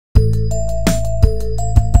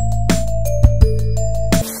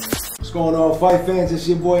going on, fight fans? It's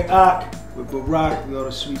your boy Ak with Barack,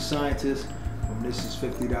 the sweet scientist from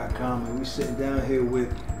thisis50.com, and we sitting down here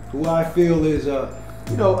with who I feel is,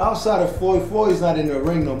 you know, outside of Floyd. Floyd's not in the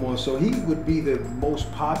ring no more, so he would be the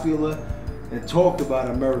most popular and talked about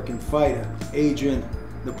American fighter, Adrien.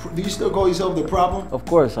 Do you still call yourself the problem? Of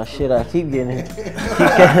course, I keep getting it.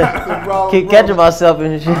 Keep catching myself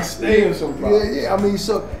in shit. I stay in some problem. Yeah. I mean,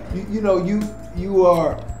 so you know, you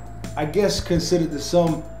are, I guess, considered to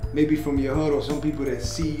some, maybe from your hood or some people that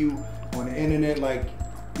see you on the internet, like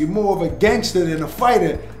you're more of a gangster than a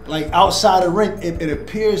fighter. Like outside the ring, it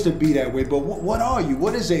appears to be that way. But what are you?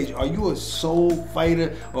 What is Adrien? Are you a soul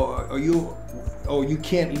fighter, or are you? Oh, you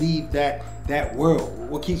can't leave that world.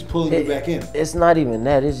 What keeps pulling you back in? It's not even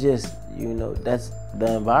that. It's just, you know, that's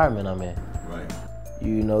the environment I'm in. Right.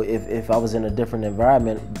 You know, if I was in a different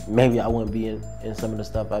environment, maybe I wouldn't be in some of the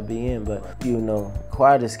stuff I'd be in. But, you know,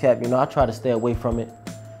 quiet as kept. You know, I try to stay away from it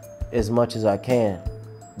as much as I can.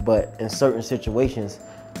 But in certain situations,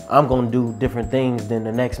 I'm going to do different things than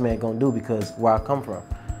the next man going to do because where I come from.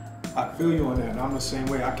 I feel you on that. I'm the same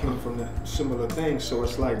way. I came from the similar things. So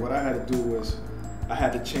it's like what I had to do was I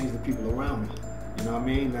had to change the people around me. You know what I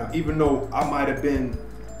mean? Now, even though I might have been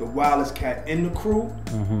the wildest cat in the crew,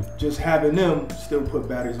 just having them still put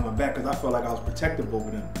batteries on my back because I felt like I was protective over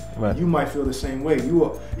them. Right. You might feel the same way. You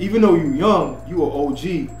are, even though you're young, you are OG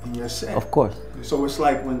in your set. Of course. So it's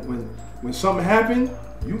like when something happened,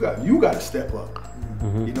 you got to step up.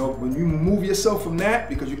 You know, when you remove yourself from that,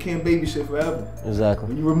 because you can't babysit forever. Exactly.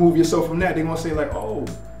 When you remove yourself from that, they're gonna say like, oh,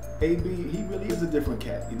 AB, he really is a different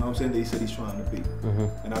cat. You know what I'm saying? They said he's trying to be.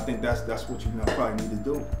 And I think that's what you probably need to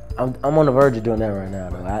do. I'm on the verge of doing that right now,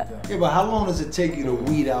 though. Yeah, but how long does it take you to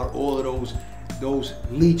weed out all of those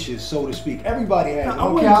leeches, so to speak? Everybody has.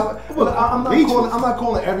 I'm not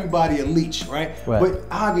calling everybody a leech, right? But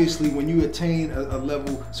obviously, when you attain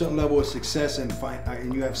a certain level of success and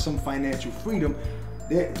you have some financial freedom,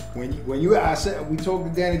 I said we talked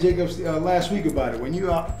to Danny Jacobs last week about it. When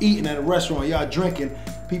you are eating at a restaurant, y'all drinking,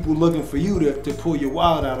 people looking for you to pull your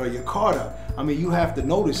wallet out or your card out. I mean, you have to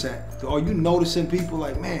notice that. Are you noticing people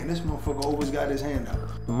like, man, this motherfucker always got his hand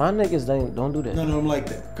out? My niggas don't do that. None of them like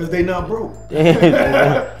that, cause they not broke.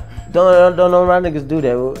 don't know my niggas do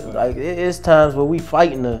that. Like it's times where we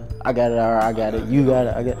fighting I got it, I got it, you got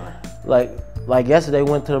it, I got it. Like yesterday,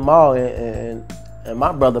 went to the mall and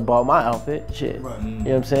my brother bought my outfit. Shit, you know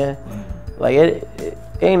what I'm saying? Like it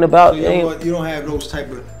ain't about. So you don't have those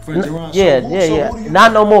type of friends around. Yeah.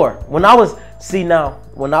 Not no more. When I was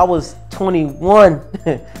 21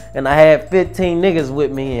 and I had 15 niggas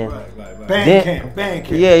with me and band camp.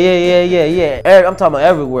 Yeah. I'm talking about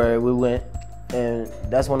everywhere we went, and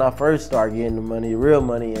that's when I first started getting the money, real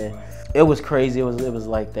money, and it was crazy. It was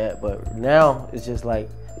like that, but now it's just like.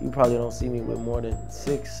 You probably don't see me with more than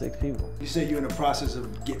six people. You said you're in the process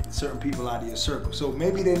of getting certain people out of your circle. So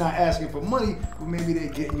maybe they're not asking for money, but maybe they're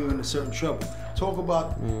getting you into certain trouble. Talk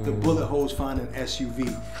about the bullet holes finding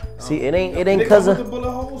SUV. See, it ain't cause of the bullet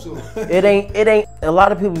holes. it ain't. A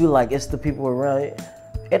lot of people be like, it's the people around it.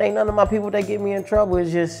 It ain't none of my people that get me in trouble. It's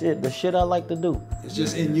just the shit I like to do. It's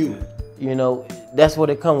just in you. You know, that's what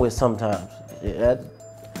it come with sometimes. You know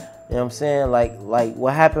what I'm saying? Like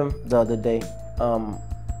what happened the other day.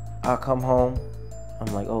 I come home,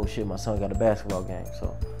 I'm like, oh shit, my son got a basketball game.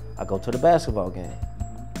 So I go to the basketball game.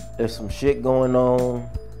 There's some shit going on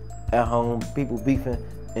at home, people beefing,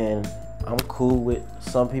 and I'm cool with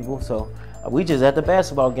some people. So we just at the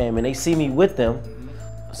basketball game and they see me with them.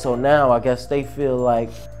 So now I guess they feel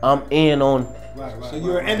like I'm in on. Right. So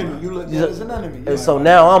you're an enemy, you look at it as an enemy. And so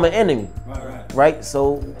now I'm an enemy. Right?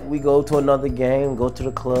 So we go to another game, go to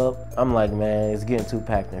the club. I'm like, man, it's getting too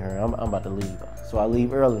packed in here. I'm about to leave. So I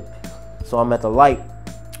leave early. So I'm at the light.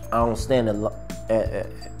 I don't stand at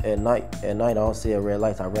night. At night, I don't see a red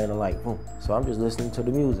light. I ran the light. Boom. So I'm just listening to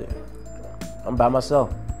the music. I'm by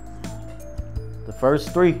myself. The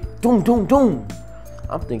first three, doom, doom, doom.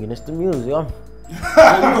 I'm thinking it's the music. You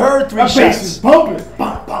heard three shots. Bumping.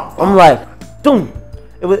 I'm like, doom.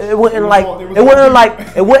 It wasn't like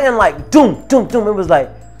doom, doom, doom. It was like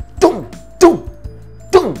doom, doom,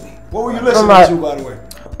 doom. What were you listening to, by the way?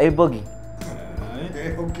 A Boogie.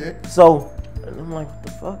 Okay. So, and I'm like, what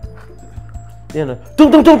the fuck? Then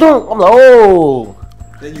doom, doom, doom, doom. I'm like, oh.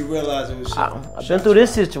 Then you realize it was shit. I've been through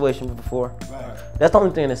this situation before. Right. That's the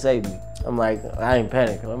only thing that saved me. I'm like, I ain't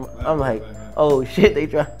panicking. I'm like, oh shit, they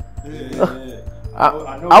try. Yeah.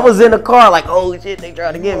 I was in the car like, oh shit, they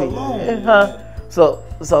trying to get me. So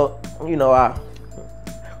you know,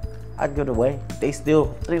 I get away. They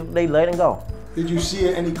letting go. Did you see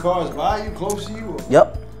any cars by you, close to you? Or?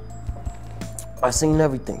 Yep. I seen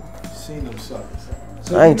everything. Seen them suckers.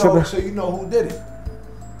 So I ain't tripping. So you know who did it?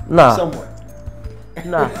 Nah. Somewhat.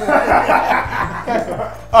 Nah.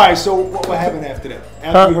 All right. So what happened after that?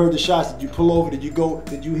 After you heard the shots, did you pull over? Did you go?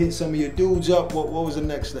 Did you hit some of your dudes up? What was the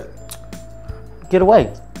next step? Get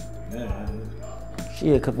away.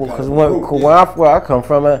 Shit, cause where I come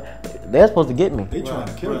from, they're supposed to get me. They trying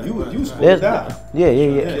to kill you. You supposed to die.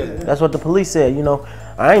 Yeah. That's what the police said. You know,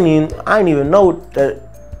 I ain't even know that.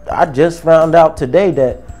 I just found out today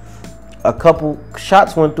that a couple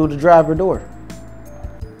shots went through the driver door.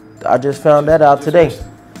 I just found that out today.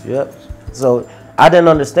 Yep. So I didn't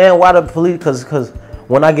understand why the police, cause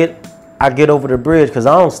when I get over the bridge, cause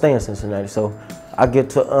I don't stay in Cincinnati, so I get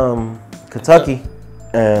to Kentucky,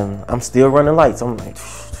 and I'm still running lights. I'm like,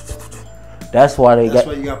 that's why you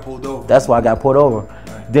got pulled over. That's why I got pulled over.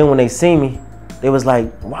 Right. Then when they see me, they was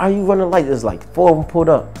like, why are you running lights? There's like 4 of them pulled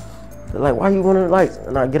up. They're like, why are you running lights?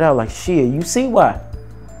 And I get out like, shit, you see why?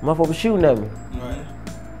 Motherfucker shooting at me. Right.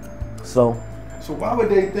 So why would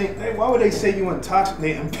they think? Why would they say you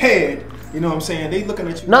intoxicated, impaired? You know what I'm saying? They looking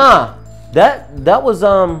at you. Nah, that was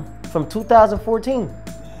from 2014.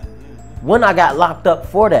 When I got locked up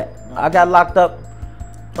for that. I got locked up.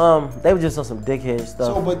 They were just on some dickhead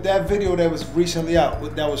stuff. So, but that video that was recently out,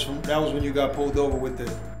 that was when you got pulled over with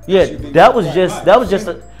the. Yeah, that was just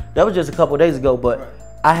a couple of days ago. But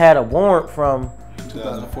I had a warrant from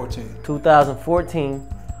 2014. 2014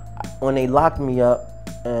 when they locked me up,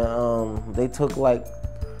 and they took like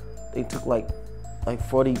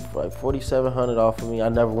 4,700 off of me. I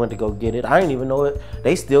never went to go get it. I didn't even know it.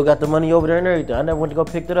 They still got the money over there and everything. I never went to go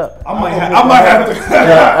pick it up. I might have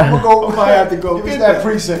to go. Give me that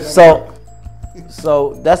precinct.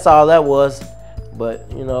 So that's all that was.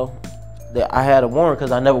 But you know, I had a warrant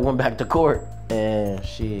because I never went back to court. And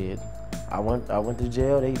shit, I went to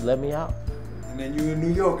jail. They let me out. And then you in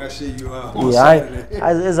New York, I see you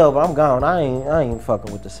it's over. I'm gone. I ain't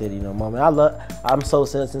fucking with the city no more, man. I'm so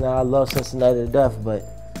Cincinnati. I love Cincinnati to death, but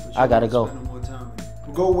I gotta go. Spend no more time.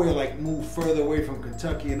 Go where, like, move further away from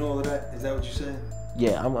Kentucky and all of that. Is that what you're saying?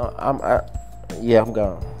 Yeah, I'm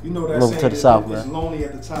gone. You know that move saying to the south, it's man. lonely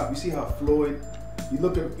at the top. You see how Floyd? You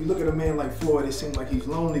look at a man like Floyd. It seems like he's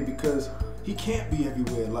lonely because he can't be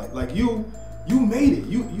everywhere. Like you. You made it.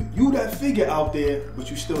 You that figure out there,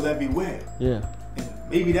 but you still everywhere. Yeah. And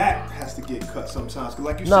maybe that has to get cut sometimes. Cause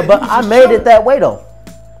like you said, no, but I made it that way though.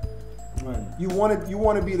 Right. You want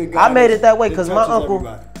to be the guy. I made it that way because my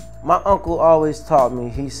everybody. uncle always taught me.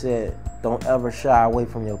 He said, "Don't ever shy away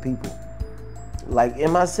from your people." Like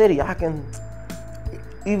in my city, I can,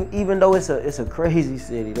 even though it's a crazy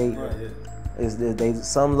city.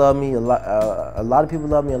 Some love me a lot. A lot of people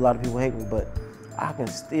love me. A lot of people hate me. But I can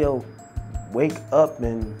still wake up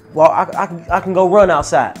and I can go run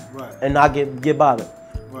outside and not get bothered.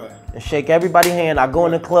 Right. And shake everybody's hand. I go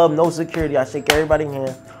in the club, no security. I shake everybody's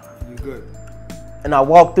hand. You good. And I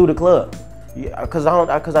walk through the club. Yeah, cause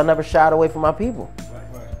I never shied away from my people. Right.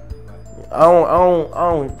 I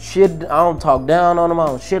don't talk down on them. I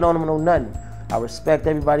don't shit on them, no nothing. I respect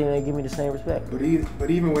everybody and they give me the same respect. But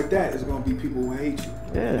even with that, there's gonna be people who hate you.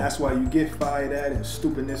 Yeah. And that's why you get fired at and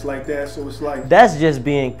stupidness like that. So it's like that's just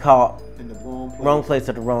being caught in the wrong place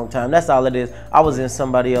at the wrong time. That's all it is. I was in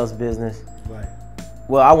somebody else's business. Right.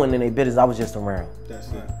 Well, I wasn't in their business. I was just around. That's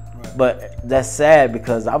it. Right. But that's sad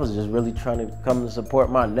because I was just really trying to come to support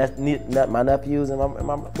my nephews and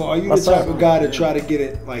my. Well, are you the type of guy to try to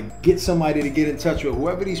get somebody to get in touch with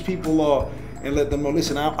whoever these people are and let them know?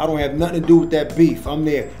 Listen, I don't have nothing to do with that beef. I'm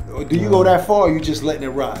there. Or do you go that far? Or are you just letting it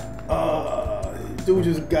ride? Dude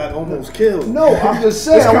just got almost killed. No, I'm just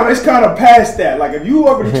saying. It's kind of past that. Like if you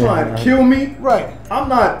already trying to kill me, right? I'm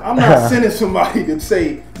not sending somebody to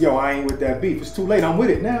say, yo, I ain't with that beef. It's too late. I'm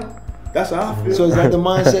with it now. That's how I feel. So is that the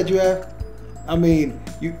mindset you have? I mean,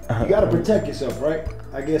 you got to protect yourself, right?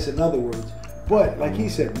 I guess in other words. But like he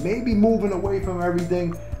said, maybe moving away from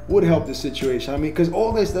everything would help the situation. I mean, because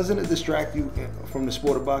all this, doesn't it distract you from the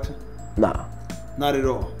sport of boxing? Nah. Not at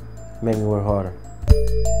all. Made me work harder.